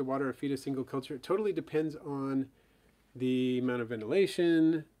often do you have to water or feed a single culture? It totally depends on the amount of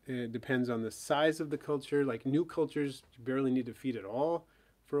ventilation. It depends on the size of the culture. Like new cultures, you barely need to feed at all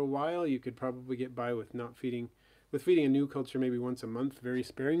for a while. You could probably get by with not feeding, with feeding a new culture maybe once a month, very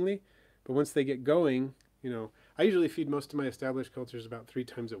sparingly. But once they get going, I usually feed most of my established cultures about 3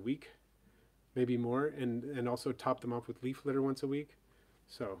 times a week, maybe more, and also top them off with leaf litter once a week.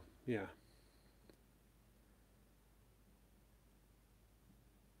 So yeah.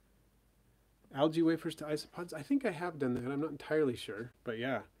 Algae wafers to isopods? I think I have done that. I'm not entirely sure. But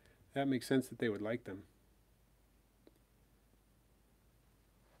yeah, that makes sense that they would like them.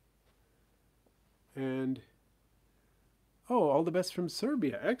 And, oh, all the best from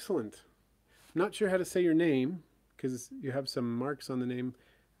Serbia. Excellent. I'm not sure how to say your name because you have some marks on the name,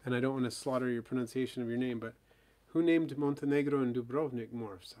 and I don't want to slaughter your pronunciation of your name, but who named Montenegro and Dubrovnik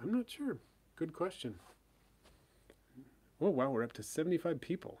morphs? I'm not sure. Good question. Oh, wow, we're up to 75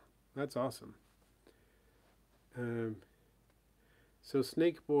 people. That's awesome. So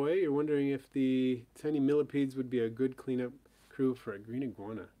Snake Boy, you're wondering if the tiny millipedes would be a good cleanup crew for a green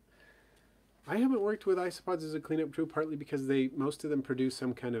iguana. I haven't worked with isopods as a cleanup crew, partly because most of them produce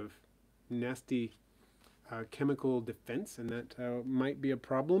some kind of nasty chemical defense, and that might be a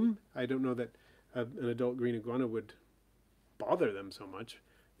problem. I don't know that an adult green iguana would bother them so much,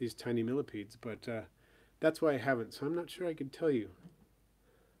 these tiny millipedes, but that's why I haven't, so I'm not sure I could tell you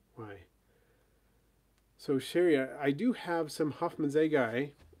why. So Sherry, I do have some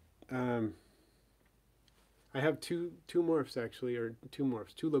Hoffmannsegei. I have two morphs actually, or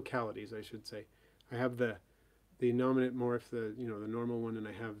two localities I should say. I have the nominate morph, the normal one, and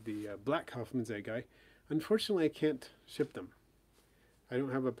I have the black Hoffmannsegei. Unfortunately, I can't ship them. I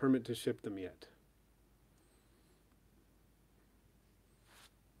don't have a permit to ship them yet.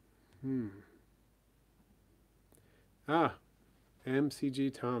 Ah,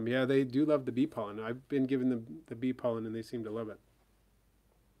 MCG Tom. Yeah, they do love the bee pollen. I've been giving them the bee pollen, and they seem to love it.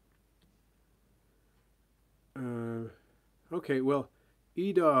 Okay, well,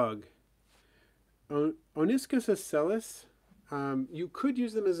 E-Dog. Oniscus acellus, you could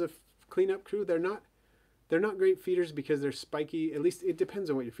use them as a cleanup crew. They're not great feeders because they're spiky. At least it depends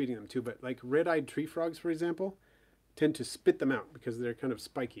on what you're feeding them to. But like red-eyed tree frogs, for example, tend to spit them out because they're kind of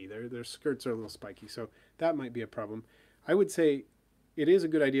spiky. Their skirts are a little spiky, so that might be a problem. I would say it is a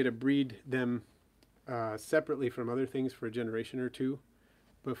good idea to breed them separately from other things for a generation or two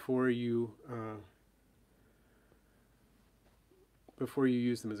before you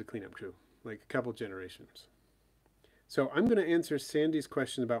use them as a cleanup crew, like a couple generations. So I'm going to answer Sandy's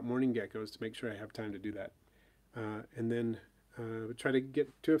question about mourning geckos to make sure I have time to do that. And then try to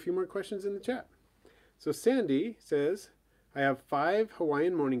get to a few more questions in the chat. So Sandy says, I have 5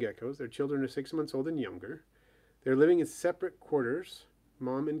 Hawaiian mourning geckos. Their children are 6 months old and younger. They're living in separate quarters,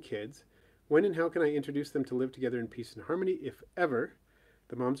 mom and kids. When and how can I introduce them to live together in peace and harmony, if ever?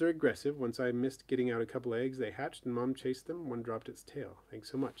 The moms are aggressive. Once I missed getting out a couple eggs, they hatched and mom chased them. One dropped its tail. Thanks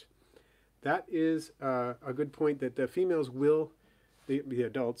so much. That is a good point, that the females will, the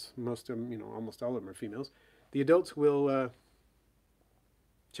adults, most of them, almost all of them are females. The adults will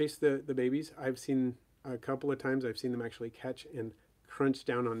chase the babies. I've seen a couple of times, I've seen them actually catch and crunch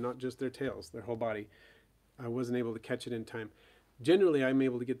down on not just their tails, their whole body. I wasn't able to catch it in time. Generally, I'm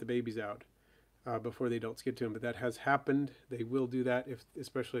able to get the babies out before the adults get to them, but that has happened. They will do that,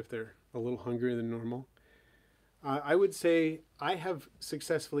 especially if they're a little hungrier than normal. I would say I have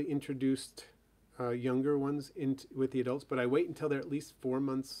successfully introduced younger ones with the adults, but I wait until they're at least 4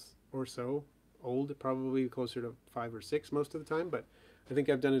 months or so old, probably closer to 5 or 6 most of the time, but I think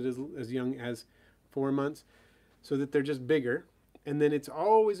I've done it as young as 4 months, so that they're just bigger. And then it's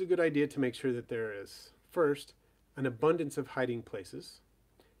always a good idea to make sure that there is, first, an abundance of hiding places,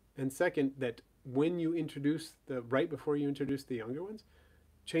 and second, that when you introduce right before you introduce the younger ones,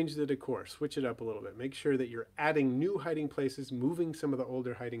 change the decor, switch it up a little bit. Make sure that you're adding new hiding places, moving some of the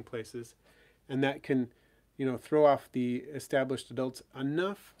older hiding places, and that can, throw off the established adults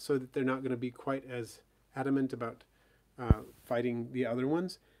enough so that they're not going to be quite as adamant about fighting the other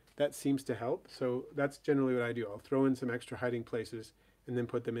ones. That seems to help. So that's generally what I do. I'll throw in some extra hiding places and then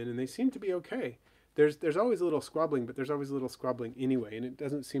put them in, and they seem to be okay. There's always a little squabbling, but there's always a little squabbling anyway, and it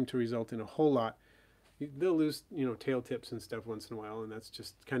doesn't seem to result in a whole lot. They'll lose, tail tips and stuff once in a while, and that's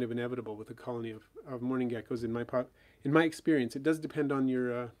just kind of inevitable with a colony of mourning geckos. In my experience, it does depend on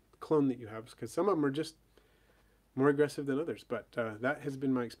your clone that you have, because some of them are just more aggressive than others. But that has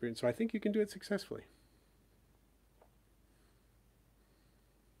been my experience, so I think you can do it successfully.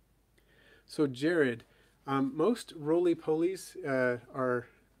 So Jared, most roly-polies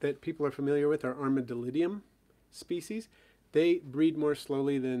that people are familiar with are Armadillidium species. They breed more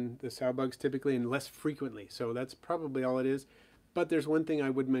slowly than the sow bugs typically, and less frequently. So that's probably all it is. But there's one thing I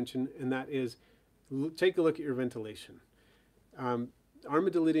would mention, and that is take a look at your ventilation.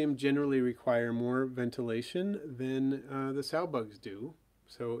 Armadillidium generally require more ventilation than the sow bugs do.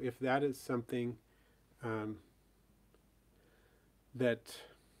 So if that is something that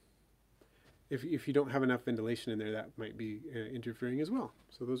if you don't have enough ventilation in there, that might be interfering as well.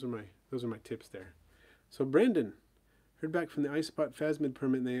 So those are my tips there. So Brandon, heard back from the Isopod phasmid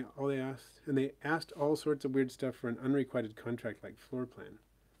permit, and they asked all sorts of weird stuff for an unrequited contract like floor plan.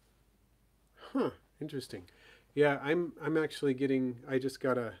 Huh, interesting. Yeah, I'm actually I just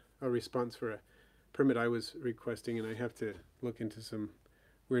got a response for a permit I was requesting, and I have to look into some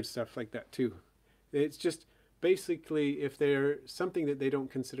weird stuff like that too. It's just basically, if there's something that they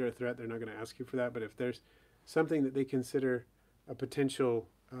don't consider a threat, they're not going to ask you for that. But if there's something that they consider a potential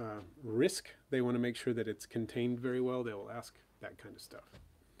risk, they want to make sure that it's contained very well, they will ask that kind of stuff.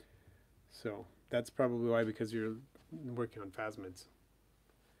 So that's probably why, because you're working on phasmids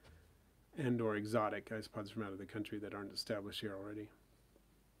and or exotic isopods from out of the country that aren't established here already.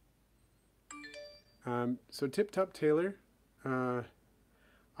 So Tip Top Taylor,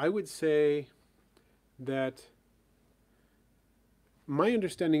 I would say that my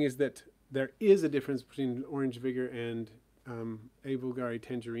understanding is that there is a difference between Orange Vigor and A. vulgari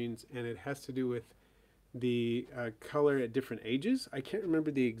tangerines, and it has to do with the color at different ages. I can't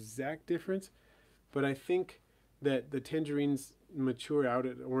remember the exact difference, but I think that the tangerines mature out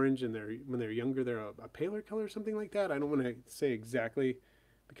at orange, and when they're younger, they're a paler color or something like that. I don't want to say exactly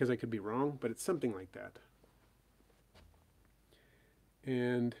because I could be wrong, but it's something like that.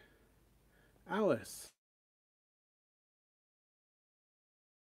 And Alice.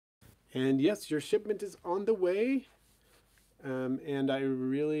 And yes, your shipment is on the way. And I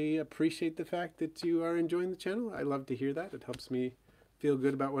really appreciate the fact that you are enjoying the channel. I love to hear that. It helps me feel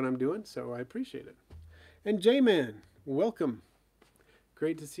good about what I'm doing, so I appreciate it. And J-Man, welcome.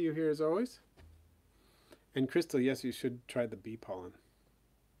 Great to see you here as always. And Crystal, yes, you should try the bee pollen.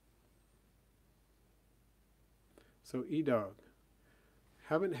 So E-Dog,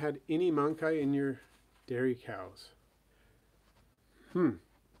 haven't had any mankai in your dairy cows.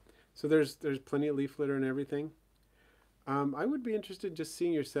 So there's plenty of leaf litter and everything. I would be interested in just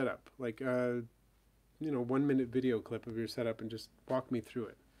seeing your setup. Like 1-minute video clip of your setup and just walk me through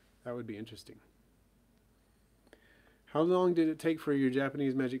it. That would be interesting. How long did it take for your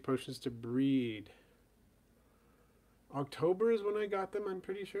Japanese magic potions to breed? October is when I got them, I'm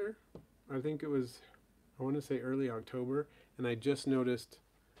pretty sure. I think it was, I want to say early October, and I just noticed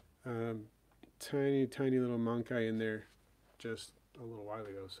tiny, tiny little Mankai in there just a little while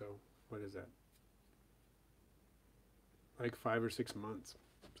ago. So what is that? Like 5 or 6 months,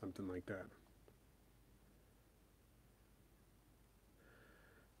 something like that.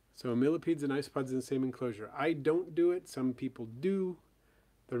 So millipedes and isopods in the same enclosure. I don't do it. Some people do.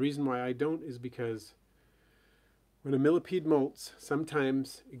 The reason why I don't is because when a millipede molts,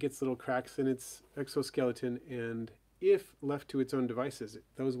 sometimes it gets little cracks in its exoskeleton, and if left to its own devices,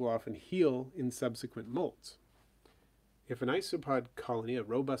 those will often heal in subsequent molts. If an isopod colony, a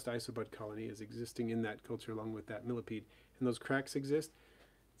robust isopod colony, is existing in that culture along with that millipede, and those cracks exist,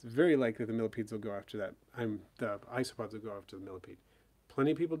 it's very likely the millipedes will go after that. The isopods will go after the millipede.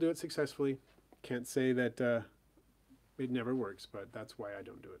 Plenty of people do it successfully. Can't say that it never works, but that's why I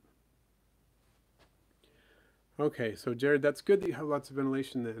don't do it. Okay, so Jared, that's good that you have lots of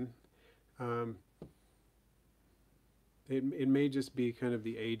ventilation then. It may just be kind of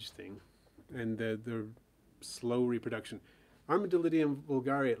the age thing and the slow reproduction. Armadillidium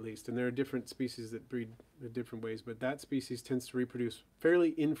vulgare, at least, and there are different species that breed in different ways, but that species tends to reproduce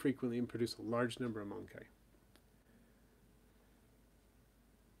fairly infrequently and produce a large number of Mankai.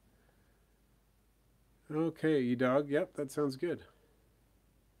 Okay, you dog. Yep, that sounds good.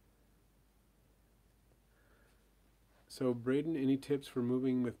 So, Braden, any tips for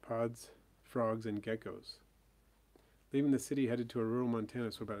moving with pods, frogs, and geckos? Leaving the city, headed to a rural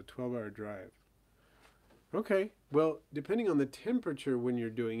Montana, so about a 12-hour drive. Okay, well, depending on the temperature when you're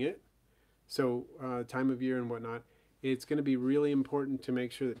doing it, so time of year and whatnot, it's going to be really important to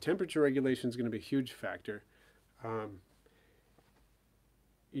make sure that temperature regulation is going to be a huge factor.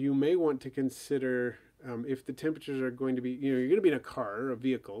 You may want to consider if the temperatures are going to be, you're going to be in a car or a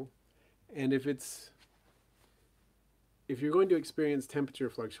vehicle, and if you're going to experience temperature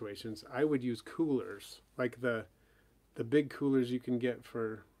fluctuations, I would use coolers, like the big coolers you can get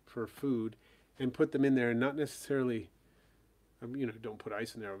for food, and put them in there, and not necessarily, don't put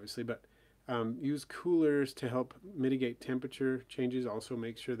ice in there, obviously, but use coolers to help mitigate temperature changes. Also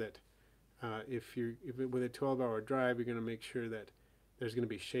make sure that with a 12-hour drive, you're going to make sure that there's going to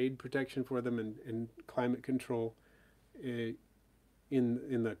be shade protection for them and climate control in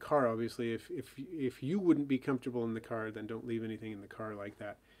the car. Obviously, if you wouldn't be comfortable in the car, then don't leave anything in the car like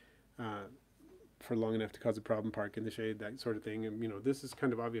that for long enough to cause a problem. Park in the shade, that sort of thing. And this is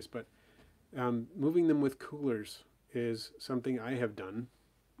kind of obvious, but moving them with coolers is something I have done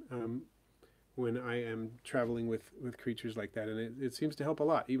when I am traveling with creatures like that, and it seems to help a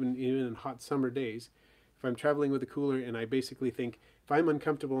lot, even in hot summer days. If I'm traveling with a cooler and I basically think if I'm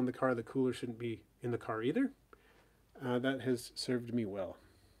uncomfortable in the car, the cooler shouldn't be in the car either, that has served me well.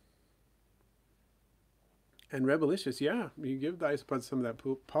 And Rebelicious, yeah, you give the isopods some of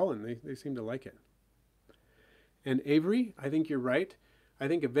that pollen. They seem to like it. And Avery, I think you're right. I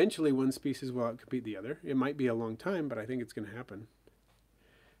think eventually one species will outcompete the other. It might be a long time, but I think it's going to happen.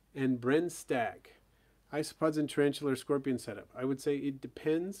 And Bren Stack, isopods and tarantula or scorpion setup. I would say it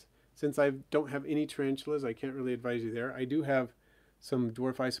depends. Since I don't have any tarantulas, I can't really advise you there. I do have some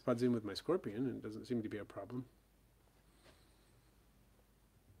dwarf isopods in with my scorpion, and it doesn't seem to be a problem.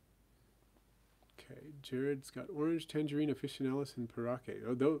 Okay, Jared's got orange, tangerine, officinalis, and parake.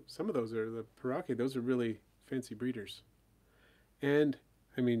 Oh, some of those are the parake. Those are really fancy breeders. And,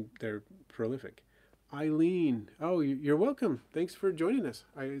 I mean, they're prolific. Eileen, oh, you're welcome. Thanks for joining us.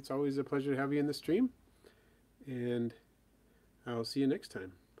 It's always a pleasure to have you in the stream. And I'll see you next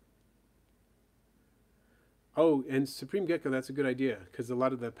time. Oh, and Supreme Gecko, that's a good idea, because a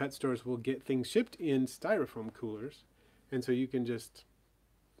lot of the pet stores will get things shipped in styrofoam coolers. And so you can just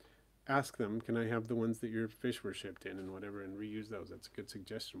ask them, can I have the ones that your fish were shipped in and whatever, and reuse those. That's a good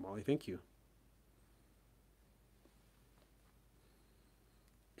suggestion, Wally. Thank you.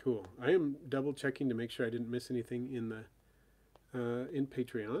 Cool. I am double checking to make sure I didn't miss anything in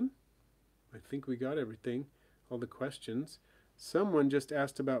Patreon. I think we got everything, all the questions. Someone just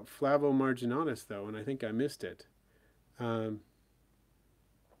asked about Flavomarginatus, though, and I think I missed it. Are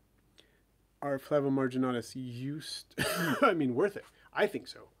Flavomarginatus used? I mean, worth it. I think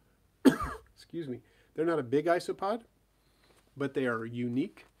so. Excuse me. They're not a big isopod, but they are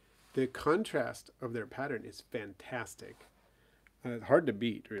unique. The contrast of their pattern is fantastic. Hard to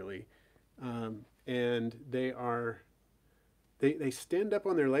beat, really. And they stand up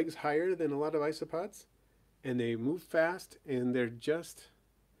on their legs higher than a lot of isopods, and they move fast, and they're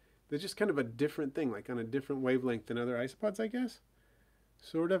They're just kind of a different thing, like on a different wavelength than other isopods, I guess.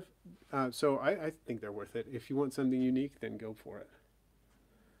 Sort of. So I think they're worth it. If you want something unique, then go for it.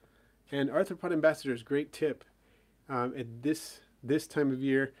 And arthropod ambassadors, great tip. At this time of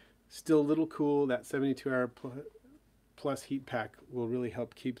year, still a little cool. That 72-hour plus heat pack will really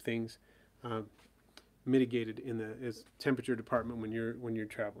help keep things mitigated in the temperature department when you're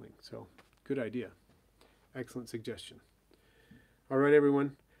traveling. So good idea. Excellent suggestion. All right,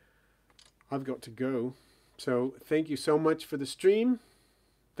 everyone. I've got to go. So thank you so much for the stream.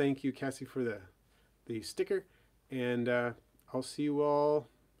 Thank you, Cassie, for the sticker. And I'll see you all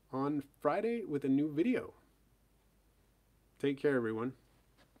on Friday with a new video. Take care, everyone.